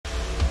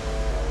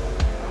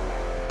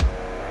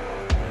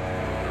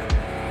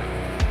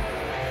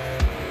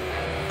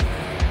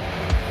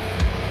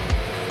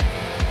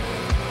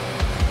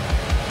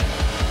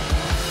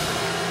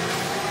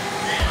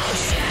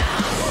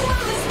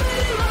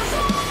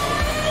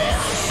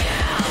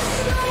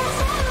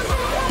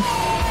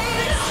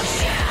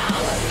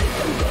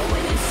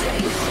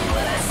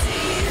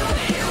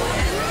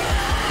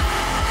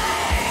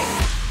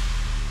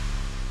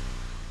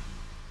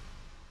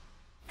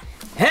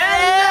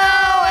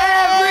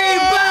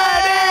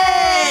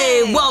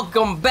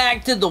welcome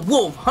back to the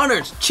Wolf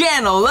HUnterZ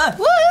channel.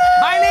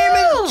 My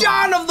name is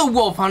Jon of the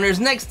Wolf HUnterZ.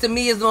 Next to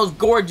me is the most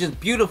gorgeous,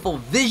 beautiful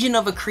vision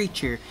of a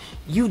creature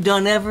you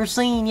done ever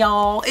seen,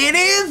 y'all. It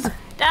is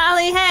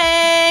Dolly.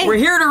 Hey! We're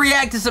here to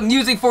react to some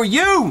music for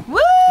you. Woo!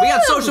 We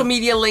got social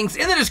media links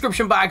in the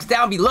description box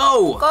down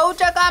below. Go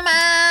check them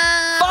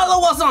out!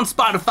 Follow us on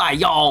Spotify,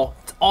 y'all.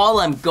 That's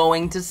all I'm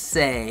going to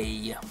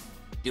say.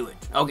 Do it.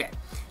 Okay.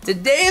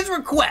 Today's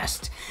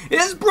request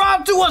is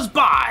brought to us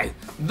by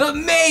the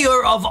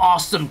mayor of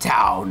Awesome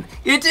Town.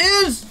 It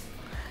is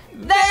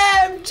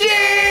Them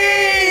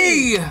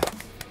G!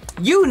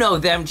 You know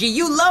Them G.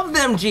 You love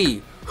Them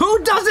G.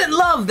 Who doesn't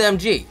love Them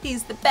G?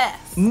 He's the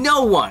best.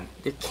 No one.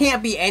 There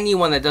can't be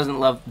anyone that doesn't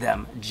love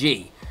Them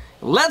G.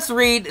 Let's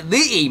read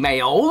the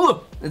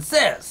email. It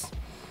says,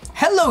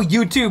 "Hello,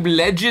 YouTube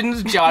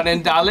legends, Jon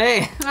and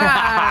Dolly."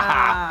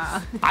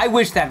 I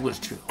wish that was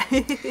true.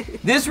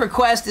 This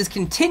request is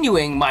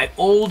continuing my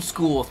old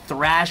school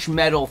thrash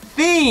metal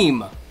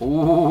theme.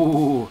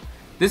 Ooh,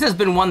 this has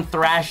been one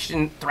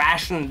thrashing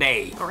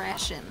day.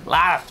 Thrashing. A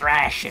lot of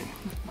thrashing.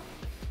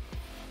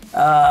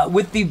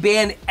 With the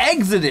band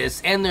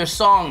Exodus and their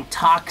song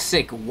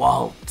Toxic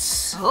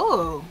Waltz.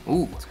 Oh,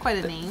 ooh, it's quite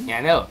a name. Yeah,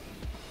 I know.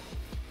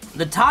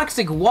 The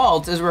Toxic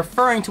Waltz is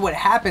referring to what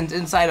happens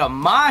inside a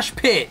mosh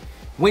pit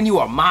when you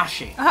are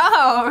moshing.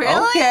 Oh,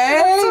 really?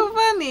 Okay. That's so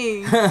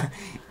funny.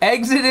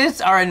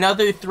 Exodus are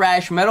another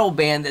thrash metal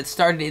band that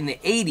started in the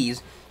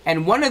 80s,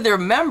 and one of their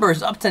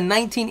members up to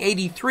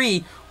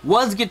 1983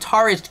 was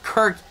guitarist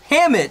Kirk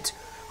Hammett,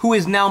 who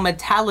is now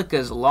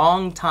Metallica's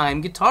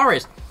longtime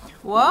guitarist.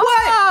 Whoa!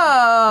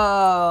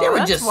 What? They were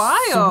That's just wild.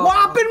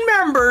 swapping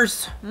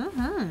members.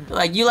 Mm-hmm.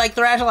 Like, you like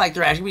thrash, I like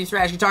thrash. Give me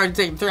thrash guitar, you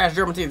take thrash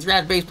drum, take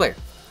thrash bass player.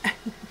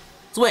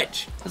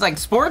 Switch. It's like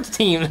sports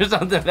teams or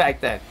something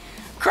like that.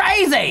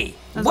 Crazy!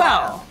 That's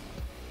well, wild.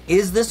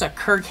 Is this a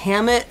Kirk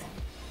Hammett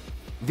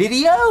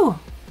video?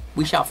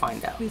 We shall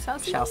find out. We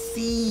shall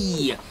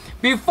see.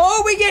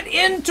 Before we get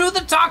into the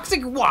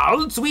Toxic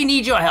Waltz, we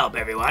need your help,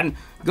 everyone.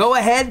 Go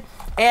ahead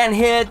and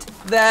hit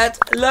that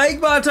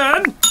like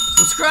button,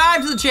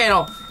 subscribe to the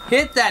channel,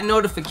 hit that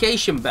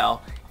notification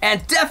bell,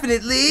 and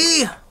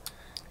definitely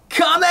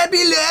comment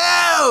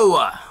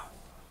below.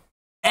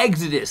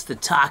 Exodus, the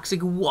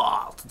Toxic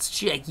Waltz. Let's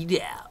check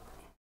it out.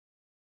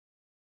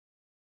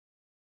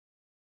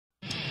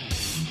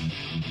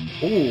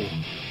 Ooh.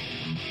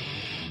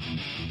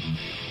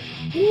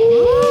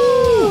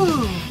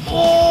 Ooh.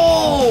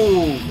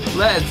 Oh,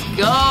 let's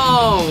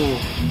go.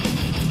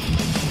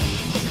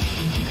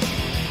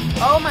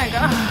 Oh my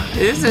god.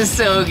 This is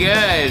so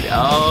good.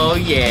 Oh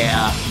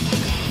yeah.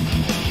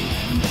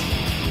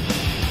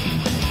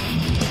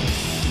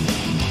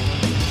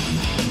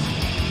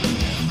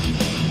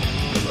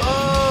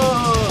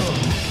 Oh.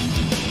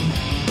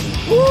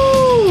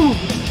 Woo!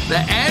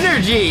 The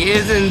energy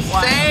is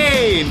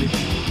insane. Wow.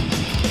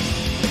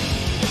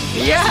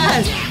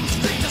 Yes.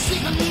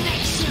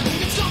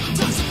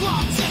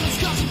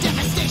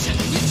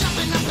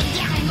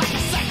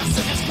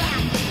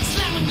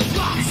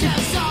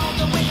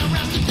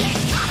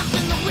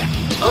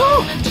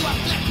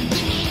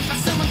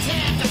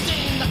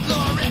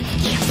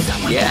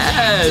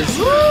 Yes!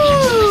 Woo!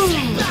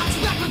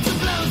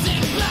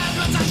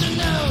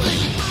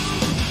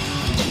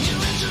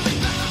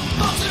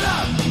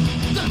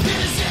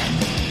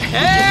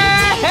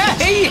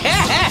 Hey!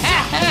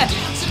 Yeah!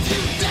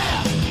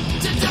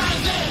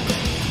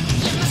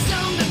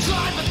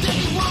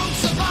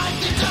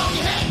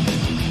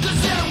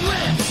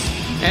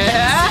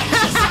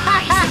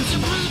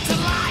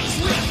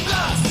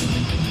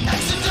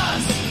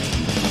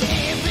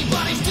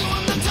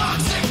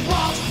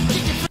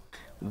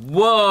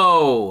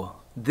 Whoa,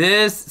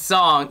 this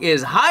song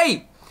is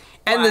hype.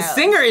 And the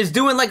singer is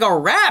doing like a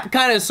rap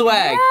kind of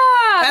swag.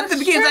 Yeah, at the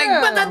beginning,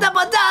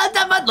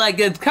 it's like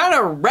it's kind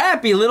of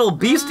rappy, little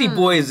Beastie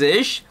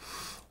Boys-ish.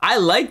 I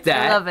like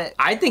that. I love it.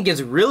 I think it's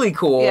really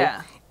cool.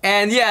 Yeah.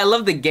 And yeah, I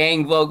love the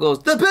gang vocals.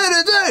 The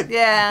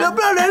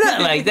yeah.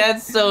 Like,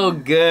 that's so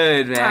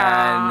good,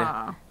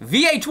 man.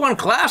 VH1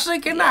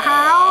 Classic in the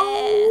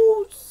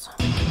house.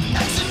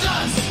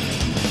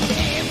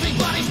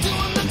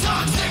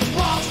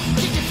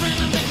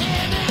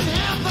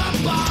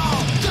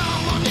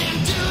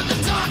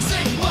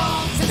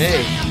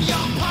 Hey.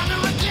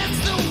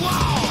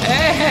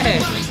 Hey.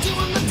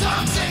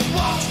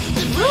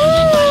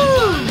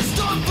 Woo.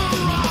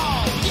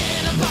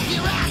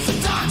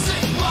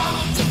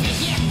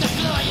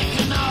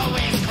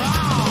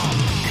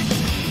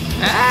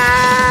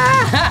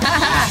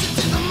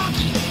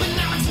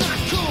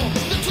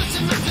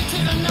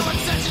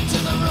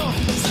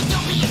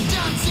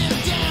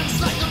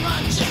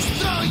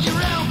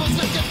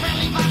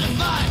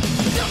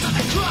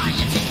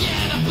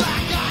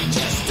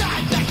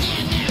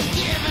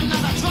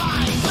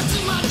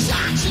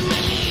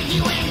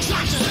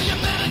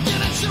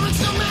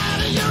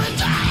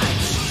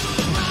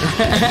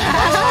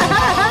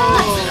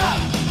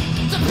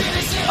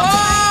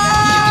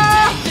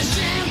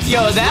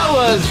 Yo, that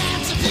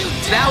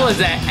was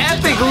an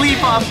epic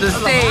leap off the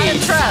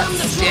stage.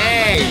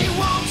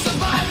 Dang.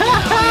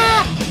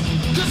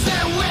 Cause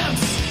they're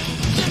wimps.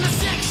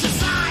 Gymnast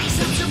exercise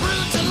helps you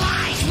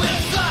brutalize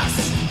with us.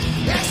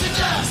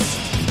 Exodus.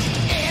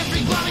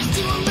 Everybody's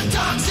doing the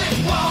toxic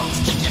waltz.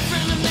 Kick your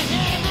friend in the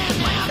head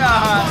and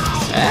God.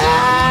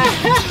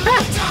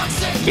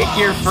 Kick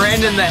your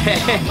friend in the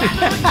head.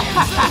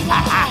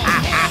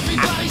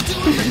 Everybody's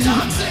doing the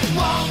toxic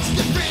waltz.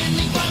 Your friend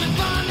ain't running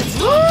fun. It's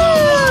Woo!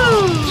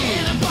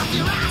 get up off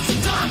your ass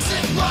and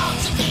toxic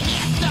waltz. If you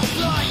hit the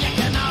floor, you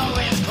can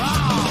always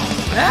crawl.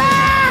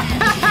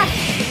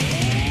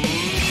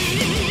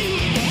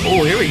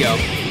 Oh, here we go.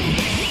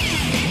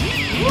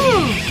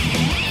 Woo.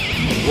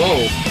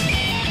 Whoa.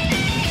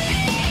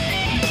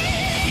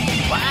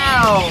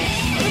 Wow.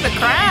 Look at the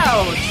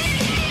crowd.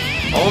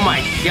 Oh my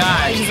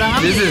gosh.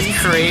 Zombies. This is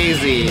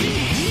crazy.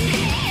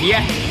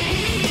 Yeah.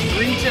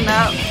 Reaching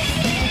up.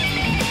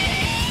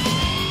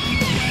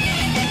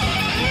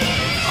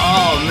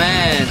 Oh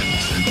man.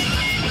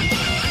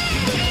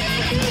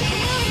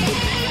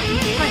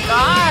 Oh my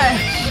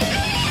gosh.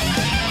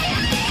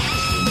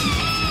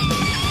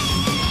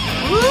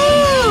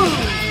 Woo!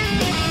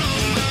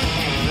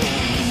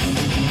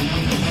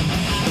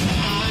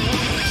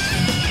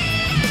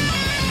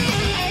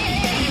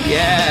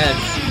 Yes.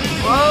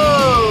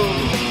 Whoa!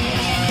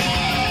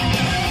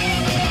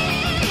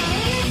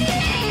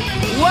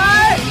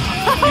 What?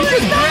 You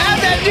just grab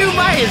that dude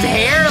by his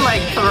hair,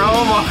 like throw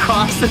him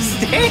across the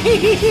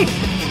stage.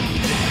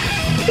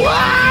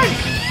 What?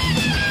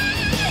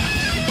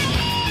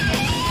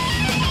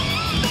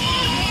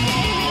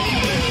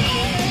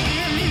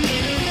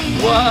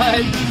 What?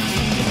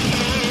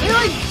 You're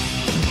like,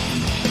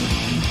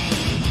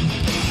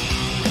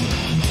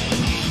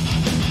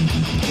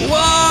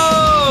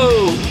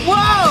 Whoa!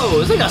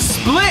 Whoa! It's like a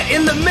split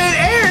in the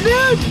mid-air,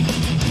 dude.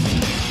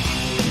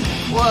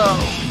 whoa!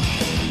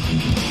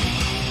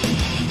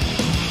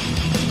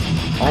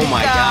 Oh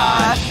my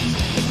gosh.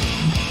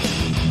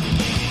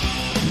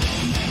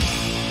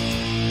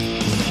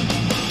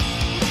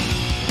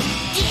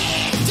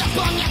 Get up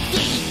on your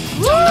feet.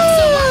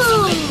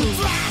 Woo!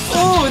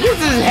 Oh, this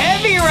is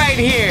heavy right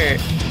here.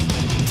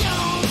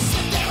 Don't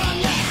sit there on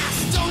your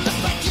ass. Don't look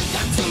like you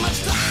got too much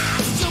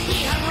class. You'll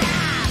be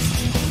harassed.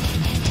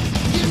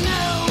 You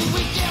know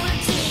we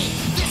guarantee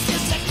this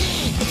is a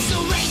key. So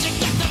raise and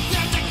get the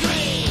third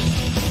degree.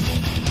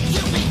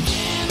 You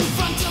begin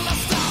frontal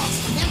assaults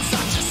in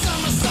such a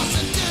somersault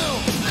and do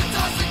the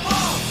toxic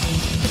waltz.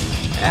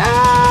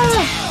 Ah.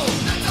 Do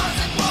the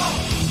toxic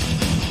waltz.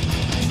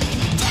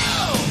 Do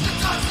the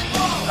toxic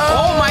waltz.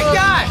 Oh my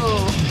God.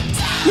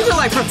 These are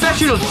like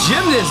professional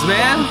gymnasts,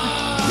 man.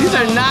 These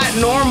are not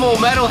normal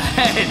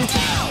metalheads.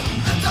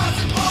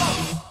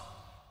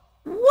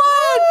 What?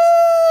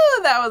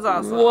 Woo! That was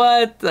awesome.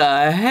 What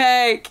the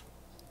heck?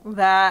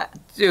 That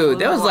Dude,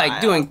 that was like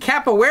wild. doing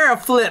capoeira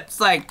flips,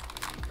 like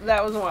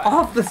That was wild.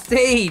 off the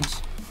stage.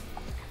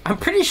 I'm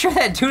pretty sure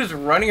that dude is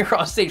running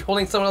across stage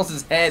holding someone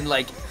else's head,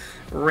 like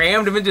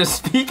rammed him into a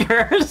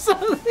speaker or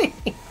something.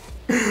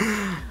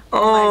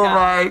 Oh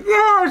my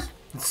gosh.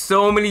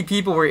 So many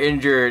people were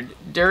injured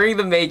during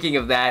the making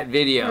of that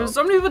video. There was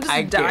so many people just I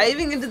can't-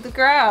 diving into the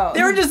crowd.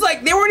 They were just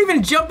like, they weren't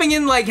even jumping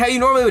in like how you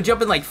normally would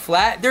jump in like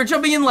flat. They're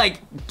jumping in like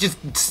just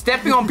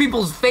stepping on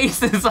people's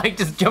faces, like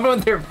just jumping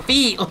with their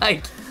feet,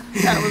 like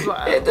That was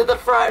wild. into the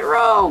front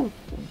row.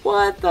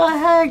 What the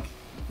heck?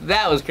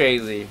 That was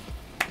crazy.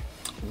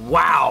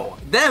 Wow.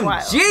 Them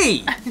Wild.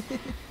 G.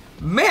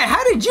 Man,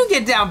 how did you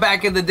get down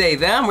back in the day,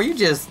 them? Were you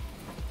just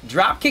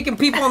drop kicking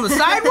people on the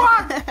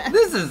sidewalk?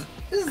 This is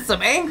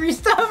some angry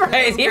stuff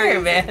right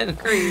here, man.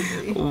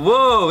 Crazy.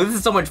 Whoa, this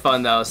is so much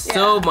fun though.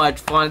 So Yeah. much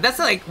fun. That's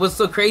like what's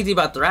so crazy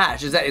about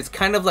thrash is that it's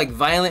kind of like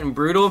violent and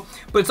brutal,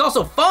 but it's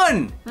also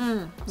fun.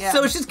 Yeah.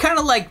 So it's just kind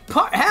of like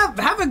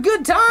have a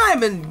good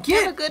time and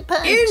get a good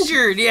punch.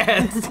 injured.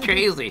 Yeah, it's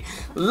crazy.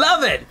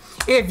 Love it.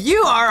 If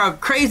you are a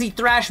crazy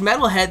thrash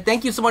metalhead,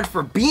 thank you so much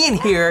for being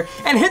here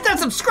and hit that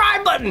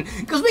subscribe button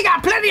because we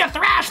got plenty of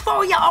thrash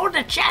for you on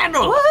the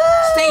channel. Woo!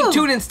 Stay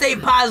tuned and stay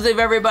positive,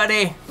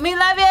 everybody. We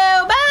love you.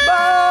 Bye.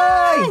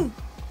 Bye.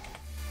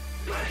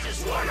 I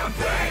just wanna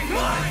bang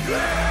my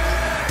girl.